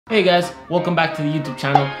Hey guys, welcome back to the YouTube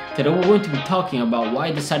channel. Today we're going to be talking about why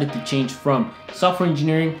I decided to change from software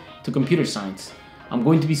engineering to computer science. I'm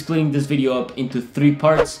going to be splitting this video up into 3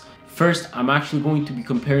 parts. First, I'm actually going to be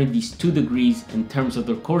comparing these 2 degrees in terms of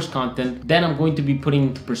their course content. Then I'm going to be putting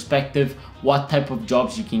into perspective what type of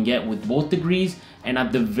jobs you can get with both degrees. And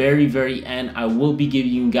at the very end, I will be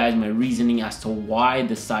giving you guys my reasoning as to why I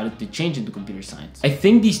decided to change into computer science. I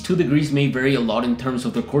think these 2 degrees may vary a lot in terms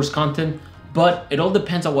of their course content, but it all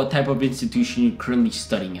depends on what type of institution you're currently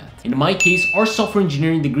studying at. In my case, our software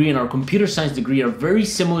engineering degree and our computer science degree are very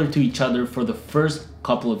similar to each other for the first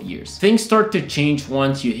couple of years. Things start to change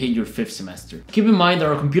once you hit your 5th semester. Keep in mind that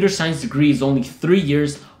our computer science degree is only 3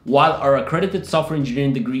 years, while our accredited software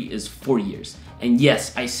engineering degree is 4 years. And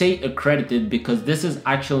yes, I say accredited because this is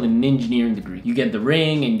actually an engineering degree. You get the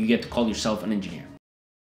ring and you get to call yourself an engineer.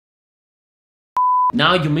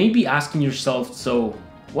 Now you may be asking yourself, so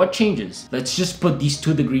what changes? Let's just put these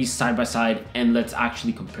 2 degrees side by side and let's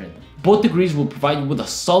actually compare them. Both degrees will provide you with a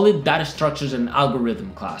solid data structures and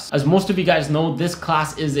algorithm class. As most of you guys know, this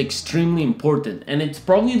class is extremely important and it's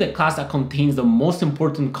probably the class that contains the most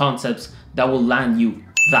important concepts that will land you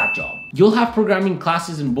that job. You'll have programming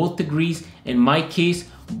classes in both degrees. In my case,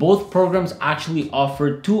 both programs actually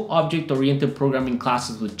offer 2 object-oriented programming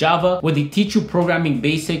classes with Java, where they teach you programming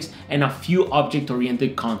basics and a few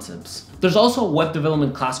object-oriented concepts. There's also a web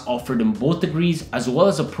development class offered in both degrees, as well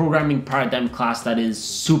as a programming paradigm class that is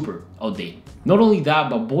super outdated. Not only that,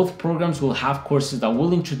 but both programs will have courses that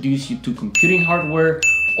will introduce you to computing hardware,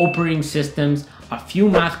 operating systems, a few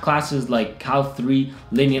math classes like Cal 3,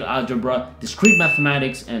 linear algebra, discrete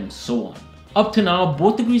mathematics, and so on. Up to now,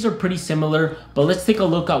 both degrees are pretty similar, but let's take a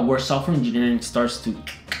look at where software engineering starts to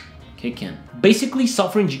kick in. Basically,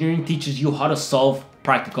 software engineering teaches you how to solve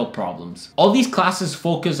practical problems. All these classes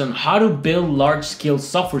focus on how to build large-scale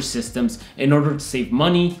software systems in order to save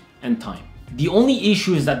money and time. The only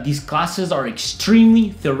issue is that these classes are extremely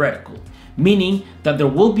theoretical, meaning that there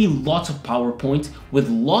will be lots of PowerPoints with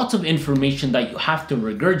lots of information that you have to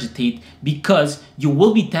regurgitate because you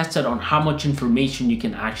will be tested on how much information you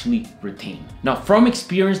can actually retain. Now, from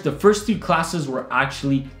experience, the first 3 classes were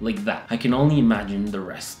actually like that. I can only imagine the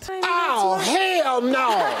rest. Oh, hell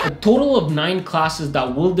no! A total of 9 classes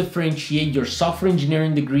that will differentiate your software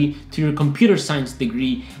engineering degree to your computer science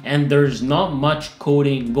degree, and there's not much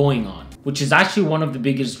coding going on, which is actually one of the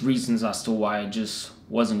biggest reasons as to why I just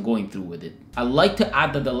wasn't going through with it. I'd like to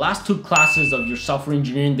add that the last 2 classes of your software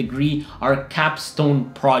engineering degree are capstone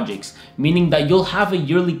projects, meaning that you'll have a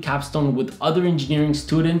yearly capstone with other engineering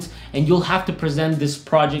students and you'll have to present this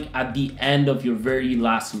project at the end of your very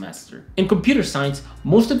last semester. In computer science,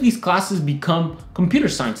 most of these classes become computer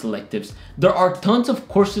science electives. There are tons of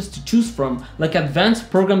courses to choose from, like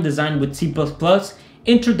advanced program design with C++,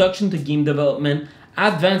 introduction to game development,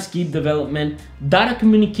 advanced game development, data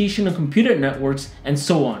communication and computer networks, and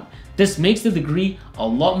so on. This makes the degree a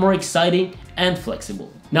lot more exciting and flexible.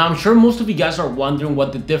 Now, I'm sure most of you guys are wondering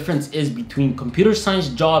what the difference is between computer science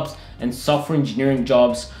jobs and software engineering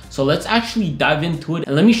jobs. So let's actually dive into it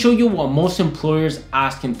and let me show you what most employers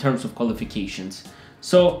ask in terms of qualifications.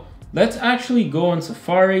 So let's actually go on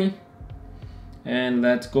Safari and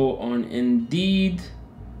let's go on Indeed.com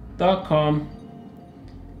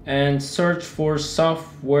and search for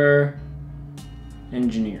software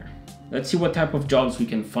engineer. Let's see what type of jobs we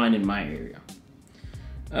can find in my area.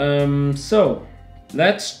 So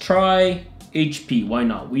let's try HP. Why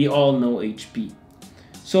not? We all know HP.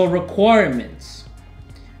 So requirements: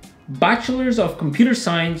 bachelor's of computer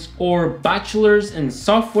science or bachelor's in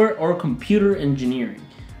software or computer engineering.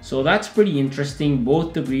 So that's pretty interesting.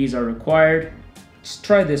 Both degrees are required. Let's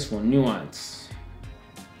try this one, nuance.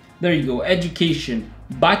 There you go. Education: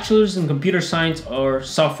 bachelor's in computer science or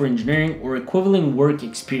software engineering or equivalent work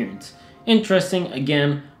experience. Interesting.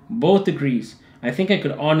 Again, both degrees. I think I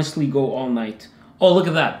could honestly go all night. Oh, look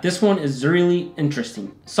at that. This one is really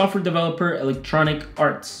interesting. Software developer, electronic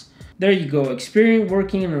arts. There you go. Experience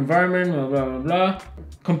working in an environment, blah, blah, blah, blah.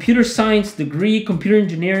 Computer science degree, computer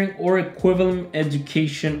engineering, or equivalent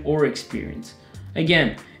education or experience.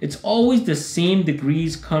 Again, it's always the same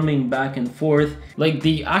degrees coming back and forth. Like,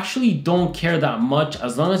 they actually don't care that much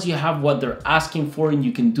as long as you have what they're asking for and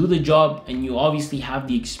you can do the job and you obviously have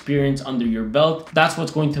the experience under your belt. That's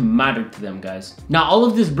what's going to matter to them, guys. Now, all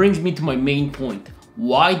of this brings me to my main point.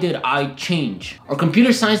 Why did I change? Our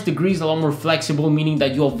computer science degree is a lot more flexible, meaning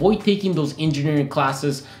that you avoid taking those engineering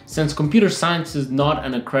classes since computer science is not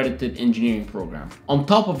an accredited engineering program. On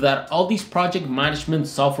top of that, all these project management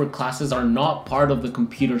software classes are not part of the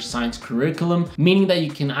computer science curriculum, meaning that you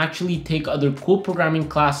can actually take other cool programming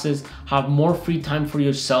classes, have more free time for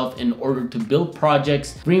yourself in order to build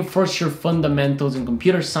projects, reinforce your fundamentals in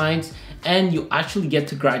computer science, and you actually get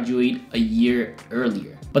to graduate a year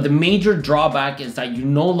earlier. But the major drawback is that you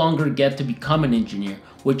no longer get to become an engineer,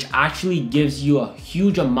 which actually gives you a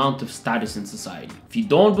huge amount of status in society. If you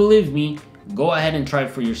don't believe me, go ahead and try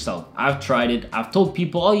it for yourself. I've tried it. I've told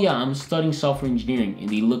people, oh yeah, I'm studying software engineering, and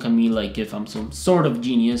they look at me like if I'm some sort of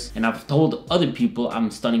genius. And I've told other people I'm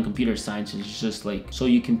studying computer science, and it's just like, so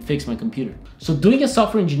you can fix my computer. So doing a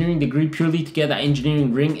software engineering degree purely to get that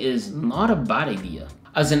engineering ring is not a bad idea.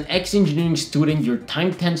 As an ex-engineering student, your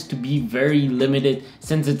time tends to be very limited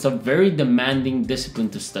since it's a very demanding discipline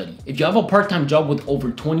to study. If you have a part-time job with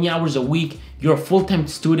over 20 hours a week, you're a full-time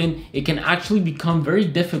student, it can actually become very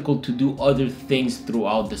difficult to do other things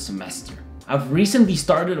throughout the semester. I've recently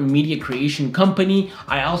started a media creation company.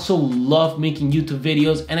 I also love making YouTube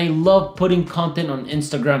videos, and I love putting content on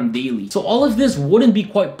Instagram daily. So all of this wouldn't be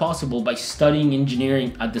quite possible by studying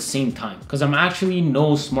engineering at the same time, because I'm actually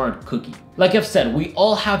no smart cookie. Like I've said, we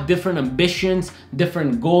all have different ambitions,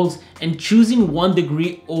 different goals, and choosing one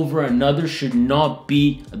degree over another should not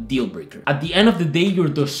be a deal breaker. At the end of the day, you're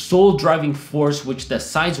the sole driving force which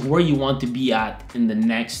decides where you want to be at in the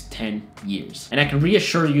next 10 years. And I can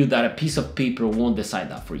reassure you that a piece of paper won't decide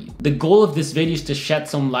that for you. The goal of this video is to shed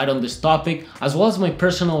some light on this topic, as well as my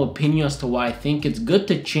personal opinion as to why I think it's good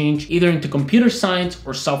to change either into computer science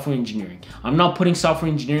or software engineering. I'm not putting software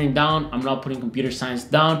engineering down, I'm not putting computer science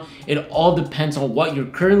down. It all depends on what you're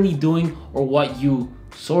currently doing or what you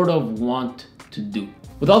sort of want to do.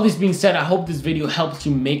 With all this being said, I hope this video helps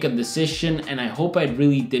you make a decision, and I hope I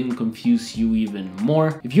really didn't confuse you even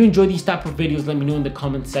more. If you enjoy these type of videos, let me know in the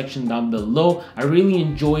comment section down below. I really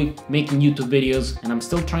enjoy making YouTube videos, and I'm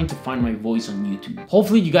still trying to find my voice on YouTube.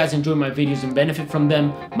 Hopefully you guys enjoy my videos and benefit from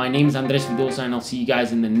them. My name is Vidoza, and I'll see you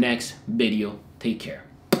guys in the next video. Take care.